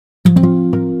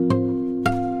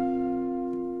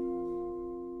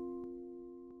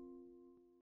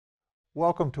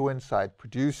Welcome to Insight,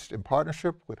 produced in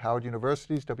partnership with Howard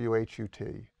University's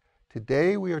WHUT.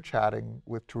 Today we are chatting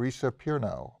with Theresa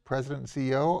Pierno, President and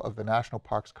CEO of the National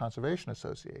Parks Conservation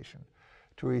Association.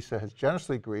 Theresa has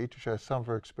generously agreed to share some of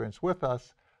her experience with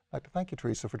us. I'd like to thank you,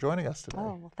 Theresa, for joining us today.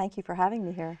 Oh, well, thank you for having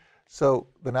me here. So,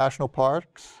 the national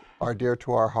parks are dear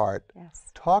to our heart.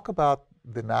 Yes. Talk about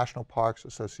the National Parks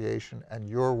Association and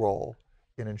your role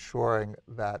in ensuring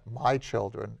that my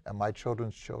children and my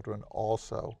children's children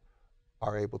also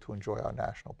are able to enjoy our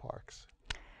national parks.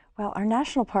 Well, our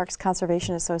National Parks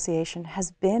Conservation Association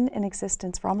has been in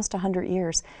existence for almost 100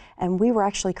 years, and we were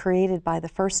actually created by the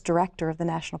first director of the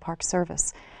National Park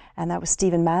Service, and that was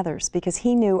Stephen Mathers, because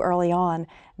he knew early on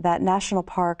that national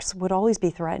parks would always be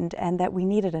threatened and that we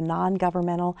needed a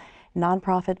non-governmental,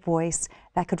 nonprofit voice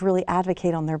that could really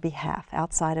advocate on their behalf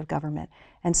outside of government.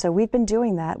 And so we've been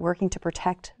doing that, working to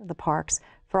protect the parks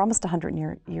for almost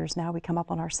 100 years now. We come up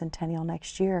on our centennial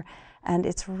next year. And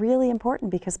it's really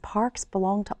important because parks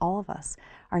belong to all of us.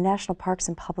 Our national parks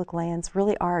and public lands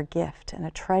really are a gift and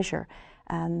a treasure.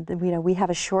 And we have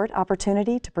a short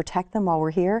opportunity to protect them while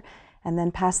we're here and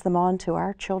then pass them on to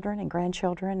our children and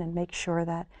grandchildren and make sure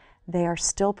that they are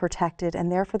still protected and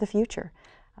there for the future.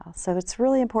 So it's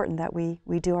really important that we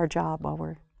do our job while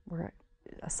we're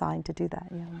assigned to do that.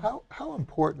 You know. How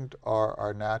important are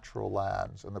our natural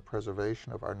lands and the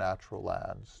preservation of our natural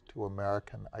lands to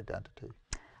American identity?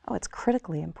 Oh, it's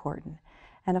critically important.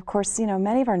 And of course,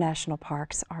 many of our national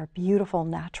parks are beautiful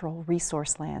natural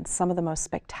resource lands, some of the most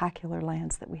spectacular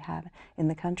lands that we have in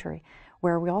the country,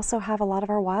 where we also have a lot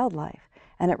of our wildlife.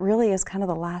 And it really is kind of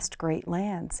the last great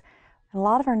lands. And a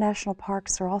lot of our national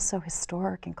parks are also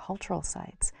historic and cultural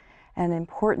sites, and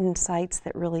important sites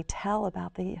that really tell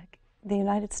about the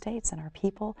United States and our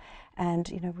people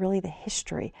and, really the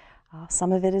history.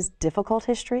 Some of it is difficult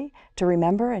history to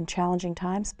remember in challenging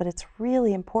times, but it's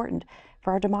really important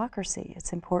for our democracy.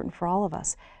 It's important for all of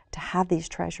us to have these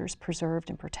treasures preserved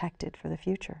and protected for the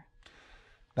future.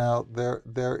 Now,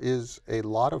 there is a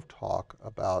lot of talk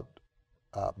about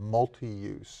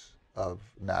multi-use of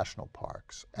national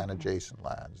parks and adjacent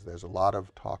lands. There's a lot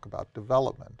of talk about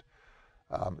development.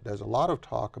 There's a lot of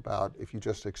talk about if you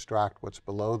just extract what's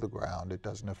below the ground, it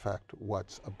doesn't affect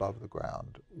what's above the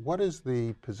ground. What is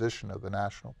the position of the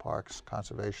National Parks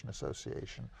Conservation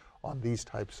Association on these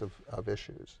types of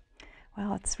issues?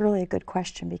 Well, it's really a good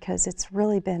question because it's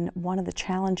really been one of the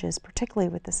challenges, particularly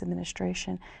with this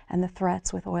administration and the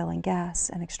threats with oil and gas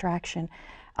and extraction.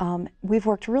 We've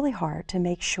worked really hard to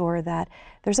make sure that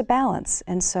there's a balance.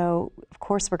 And so, of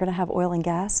course, we're going to have oil and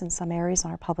gas in some areas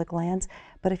on our public lands,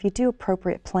 but if you do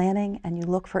appropriate planning and you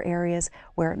look for areas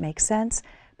where it makes sense,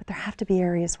 but there have to be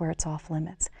areas where it's off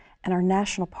limits. And our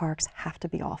national parks have to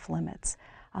be off limits.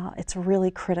 It's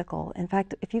really critical. In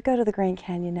fact, if you go to the Grand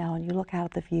Canyon now and you look out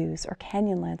at the views, or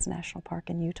Canyonlands National Park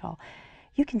in Utah,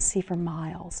 you can see for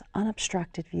miles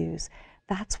unobstructed views.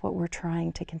 That's what we're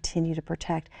trying to continue to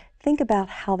protect. Think about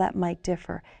how that might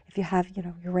differ if you have,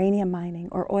 uranium mining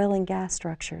or oil and gas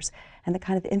structures and the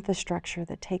kind of infrastructure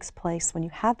that takes place when you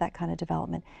have that kind of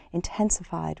development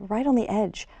intensified right on the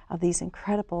edge of these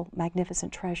incredible,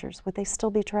 magnificent treasures. Would they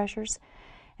still be treasures?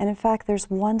 And in fact, there's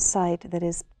one site that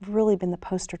has really been the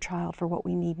poster child for what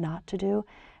we need not to do,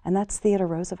 and that's Theodore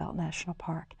Roosevelt National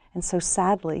Park. And so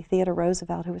sadly, Theodore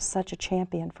Roosevelt, who was such a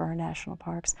champion for our national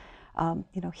parks,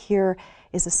 here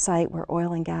is a site where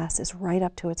oil and gas is right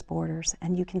up to its borders,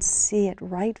 and you can see it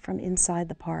right from inside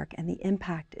the park, and the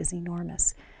impact is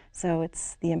enormous. So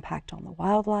it's the impact on the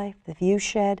wildlife, the view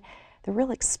shed. The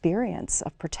real experience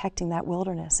of protecting that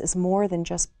wilderness is more than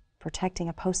just protecting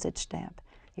a postage stamp.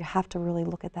 You have to really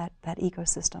look at that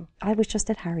ecosystem. I was just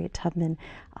at Harriet Tubman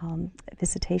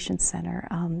Visitation Center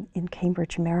in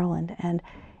Cambridge, Maryland, and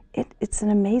it's an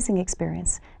amazing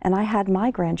experience. And I had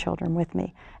my grandchildren with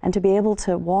me, and to be able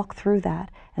to walk through that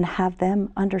and have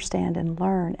them understand and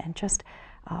learn and just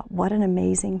what an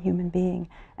amazing human being,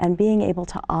 and being able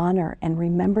to honor and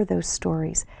remember those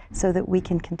stories so that we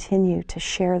can continue to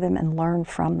share them and learn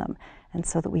from them, and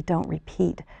so that we don't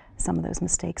repeat some of those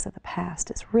mistakes of the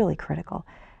past is really critical.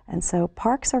 And so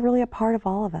parks are really a part of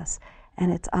all of us,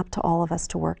 and it's up to all of us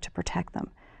to work to protect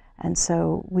them. And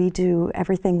so we do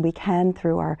everything we can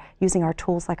through using our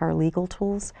tools like our legal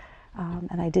tools.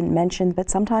 And I didn't mention, but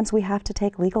sometimes we have to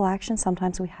take legal action.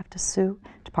 Sometimes we have to sue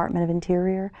Department of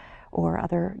Interior or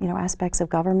other aspects of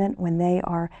government when they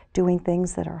are doing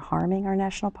things that are harming our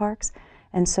national parks.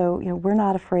 And so, we're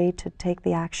not afraid to take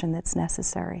the action that's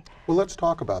necessary. Well, let's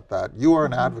talk about that. You are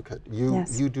an advocate.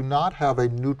 Yes. You do not have a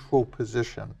neutral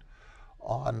position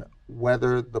on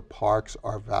whether the parks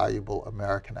are valuable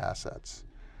American assets.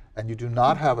 and you do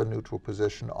not have a neutral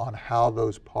position on how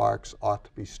those parks ought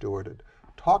to be stewarded.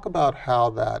 Talk about how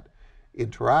that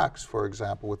interacts, for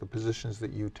example, with the positions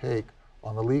that you take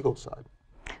on the legal side.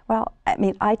 Well, I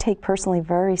mean, I take personally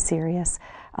very serious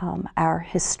our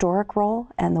historic role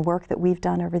and the work that we've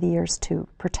done over the years to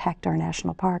protect our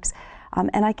national parks.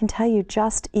 And I can tell you,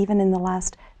 just even in the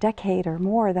last decade or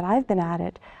more that I've been at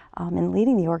it, in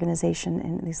leading the organization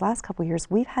in these last couple of years,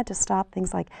 we've had to stop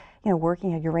things like,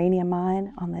 working a uranium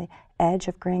mine on the edge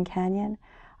of Grand Canyon,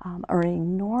 or an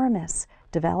enormous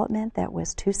development that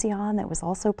was Tucson that was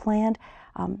also planned,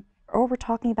 or we're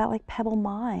talking about like Pebble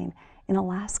Mine in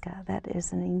Alaska. That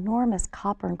is an enormous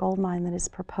copper and gold mine that is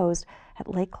proposed at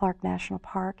Lake Clark National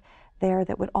Park there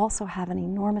that would also have an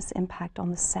enormous impact on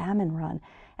the salmon run.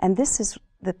 And this is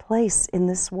the place in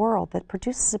this world that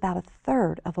produces about a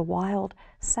third of a wild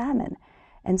salmon.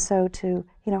 And so to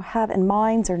have, and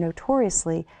mines are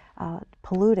notoriously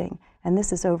polluting, and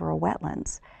this is over a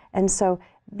wetlands. And so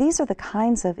these are the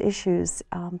kinds of issues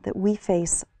that we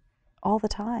face all the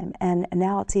time, and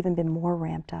now it's even been more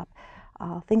ramped up.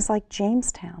 Things like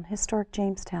Jamestown, historic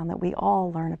Jamestown, that we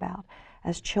all learn about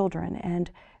as children,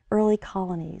 and early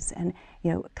colonies, and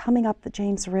coming up the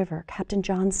James River, Captain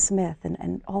John Smith,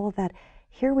 and all of that.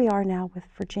 Here we are now with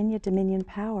Virginia Dominion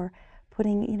Power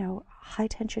putting high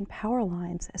tension power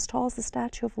lines as tall as the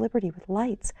Statue of Liberty with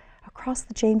lights across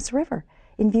the James River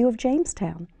in view of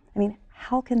Jamestown. I mean,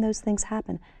 how can those things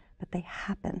happen? But they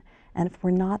happen, and if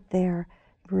we're not there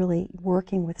really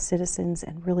working with citizens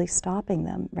and really stopping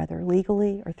them, whether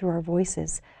legally or through our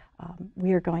voices,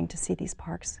 we are going to see these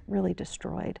parks really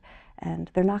destroyed,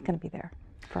 and they're not going to be there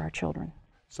for our children.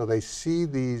 So they see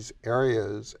these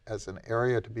areas as an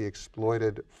area to be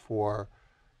exploited for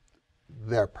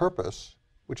their purpose,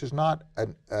 which is not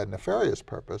a nefarious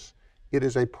purpose. It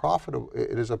is a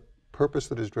purpose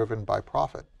that is driven by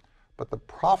profit. But the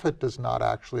profit does not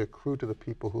actually accrue to the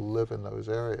people who live in those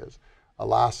areas.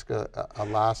 Alaska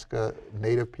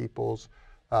Native peoples,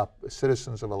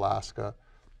 citizens of Alaska,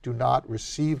 do not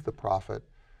receive the profit.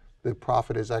 The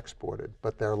profit is exported,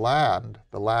 but their land,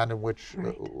 the land in which,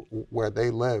 right, where they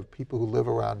live, people who live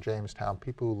around Jamestown,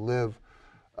 people who live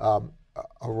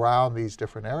around these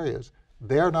different areas,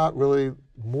 they're not really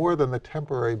more than the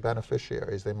temporary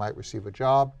beneficiaries. They might receive a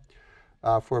job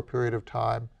for a period of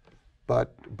time,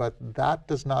 but that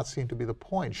does not seem to be the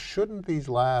point. Shouldn't these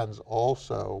lands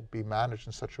also be managed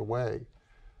in such a way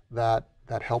that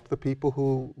help the people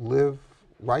who live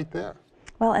right there?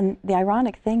 Well, and the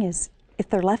ironic thing is, if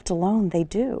they're left alone, they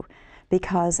do,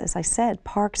 because, as I said,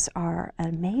 parks are an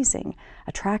amazing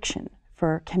attraction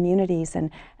for communities,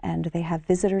 and they have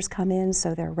visitors come in,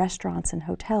 so their restaurants and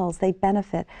hotels, they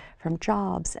benefit from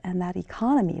jobs and that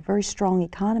economy, a very strong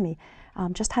economy.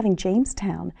 Just having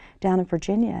Jamestown down in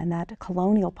Virginia and that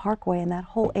Colonial Parkway and that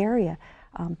whole area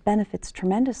benefits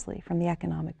tremendously from the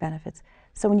economic benefits.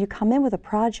 So when you come in with a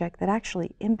project that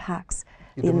actually impacts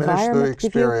the environment, the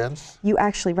experience. You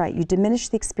actually, right, you diminish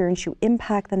the experience, you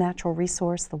impact the natural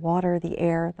resource, the water, the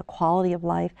air, the quality of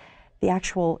life, the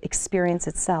actual experience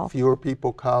itself. Fewer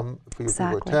people come, fewer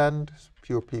Exactly. people attend,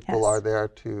 fewer people Yes. are there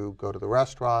to go to the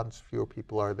restaurants, fewer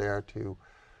people are there to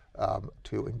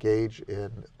engage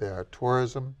in their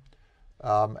tourism,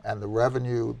 and the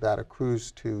revenue that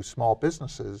accrues to small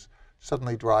businesses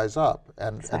suddenly dries up,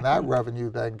 and that revenue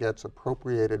then gets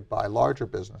appropriated by larger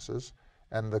businesses,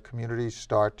 and the communities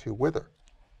start to wither.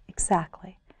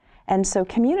 Exactly. And so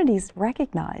communities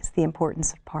recognize the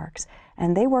importance of parks,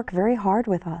 and they work very hard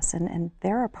with us, and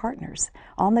they're our partners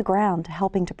on the ground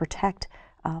helping to protect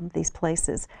these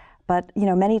places. But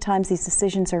many times these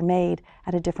decisions are made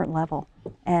at a different level,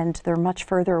 and they're much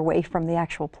further away from the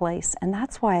actual place. And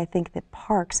that's why I think that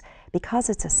parks, because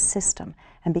it's a system,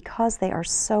 and because they are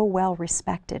so well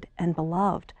respected and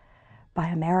beloved by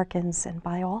Americans and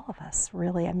by all of us,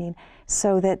 really, I mean,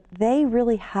 so that they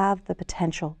really have the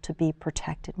potential to be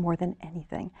protected more than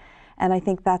anything. And I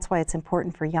think that's why it's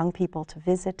important for young people to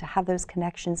visit, to have those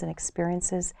connections and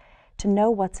experiences, to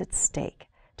know what's at stake,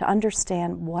 to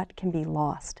understand what can be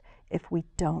lost if we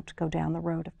don't go down the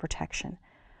road of protection.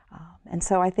 And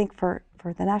so I think for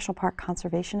the National Park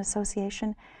Conservation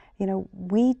Association,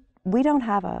 we don't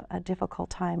have a difficult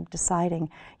time deciding,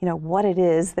 what it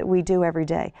is that we do every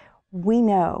day. We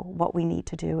know what we need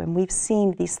to do, and we've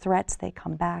seen these threats. They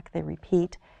come back, they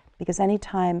repeat, because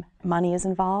anytime money is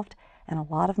involved, and a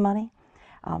lot of money,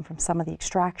 from some of the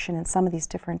extraction and some of these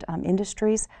different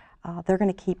industries, they're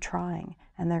going to keep trying,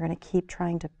 and they're going to keep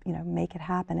trying to make it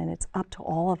happen, and it's up to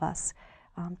all of us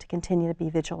to continue to be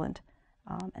vigilant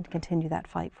and continue that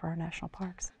fight for our national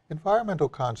parks. Environmental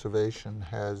conservation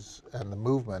and the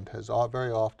movement has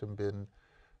very often been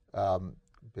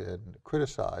been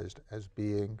criticized as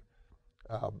being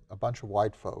a bunch of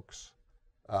white folks,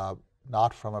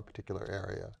 not from a particular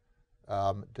area,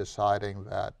 deciding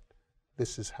that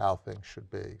this is how things should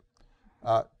be.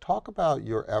 Talk about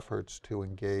your efforts to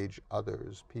engage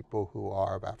others, people who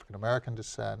are of African American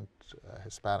descent,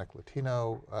 Hispanic,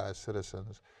 Latino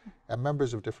citizens, and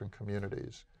members of different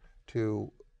communities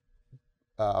to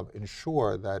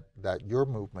ensure that your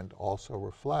movement also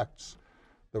reflects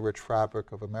the rich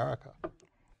fabric of America.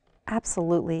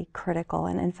 Absolutely critical.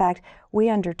 And in fact, we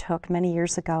undertook many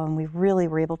years ago, and we really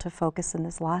were able to focus in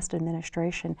this last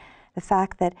administration, the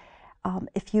fact that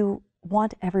if you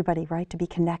want everybody, right, to be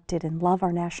connected and love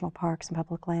our national parks and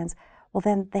public lands, well,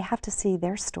 then they have to see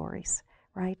their stories,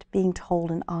 right, being told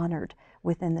and honored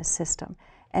within this system.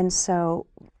 And so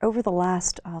over the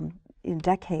last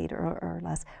decade or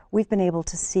less, we've been able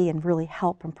to see and really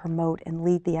help and promote and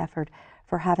lead the effort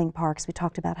for having parks. We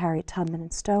talked about Harriet Tubman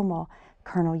in Stonewall,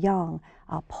 Colonel Young,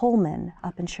 Pullman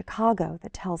up in Chicago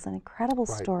that tells an incredible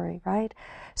story, right?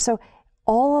 So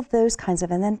all of those kinds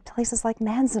of, and then places like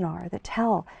Manzanar that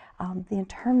tell the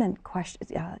internment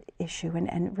issue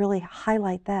and really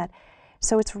highlight that.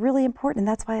 So it's really important, and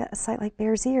that's why a site like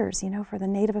Bears Ears, you know, for the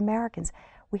Native Americans,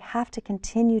 we have to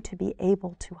continue to be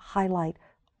able to highlight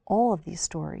all of these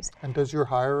stories. And does your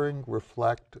hiring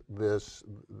reflect this,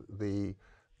 the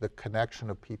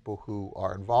connection of people who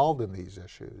are involved in these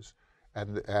issues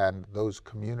and those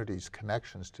communities'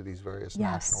 connections to these various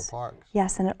national parks?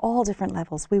 Yes, and at all different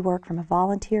levels. We work from a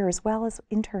volunteer as well as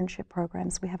internship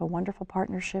programs. We have a wonderful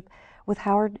partnership with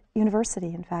Howard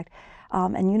University, in fact,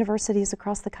 and universities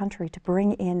across the country to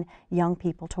bring in young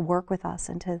people to work with us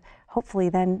and to hopefully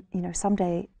then, you know,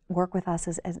 someday work with us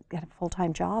as get a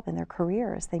full-time job in their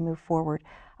career as they move forward.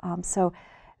 So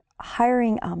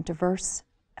hiring diverse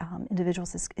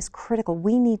individuals is critical.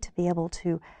 We need to be able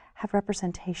to have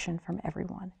representation from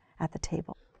everyone at the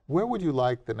table. Where would you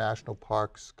like the National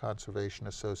Parks Conservation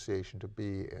Association to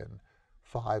be in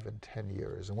 5 and 10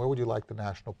 years? And where would you like the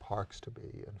national parks to be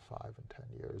in 5 and 10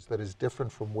 years that is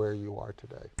different from where you are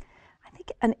today? I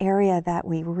think an area that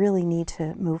we really need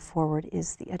to move forward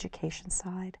is the education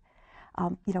side.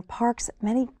 You know, parks,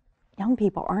 many young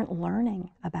people aren't learning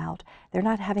about, they're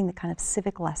not having the kind of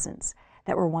civic lessons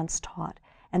that were once taught.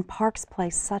 And parks play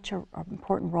such an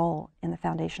important role in the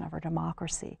foundation of our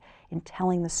democracy, in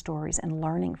telling the stories and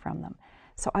learning from them.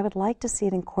 So I would like to see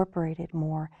it incorporated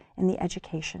more in the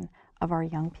education of our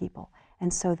young people,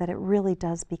 and so that it really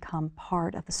does become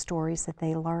part of the stories that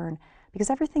they learn. Because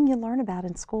everything you learn about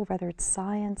in school, whether it's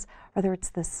science, whether it's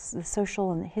the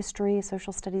social and the history,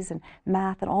 social studies and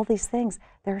math and all these things,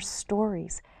 there are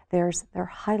stories. They're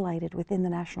highlighted within the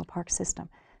national park system.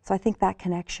 So I think that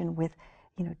connection with,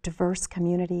 you know, diverse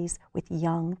communities, with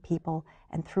young people,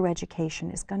 and through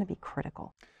education is going to be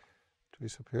critical.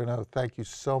 Theresa Pierno, thank you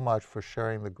so much for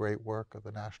sharing the great work of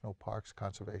the National Parks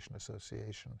Conservation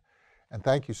Association. And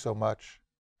thank you so much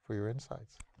for your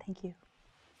insights. Thank you.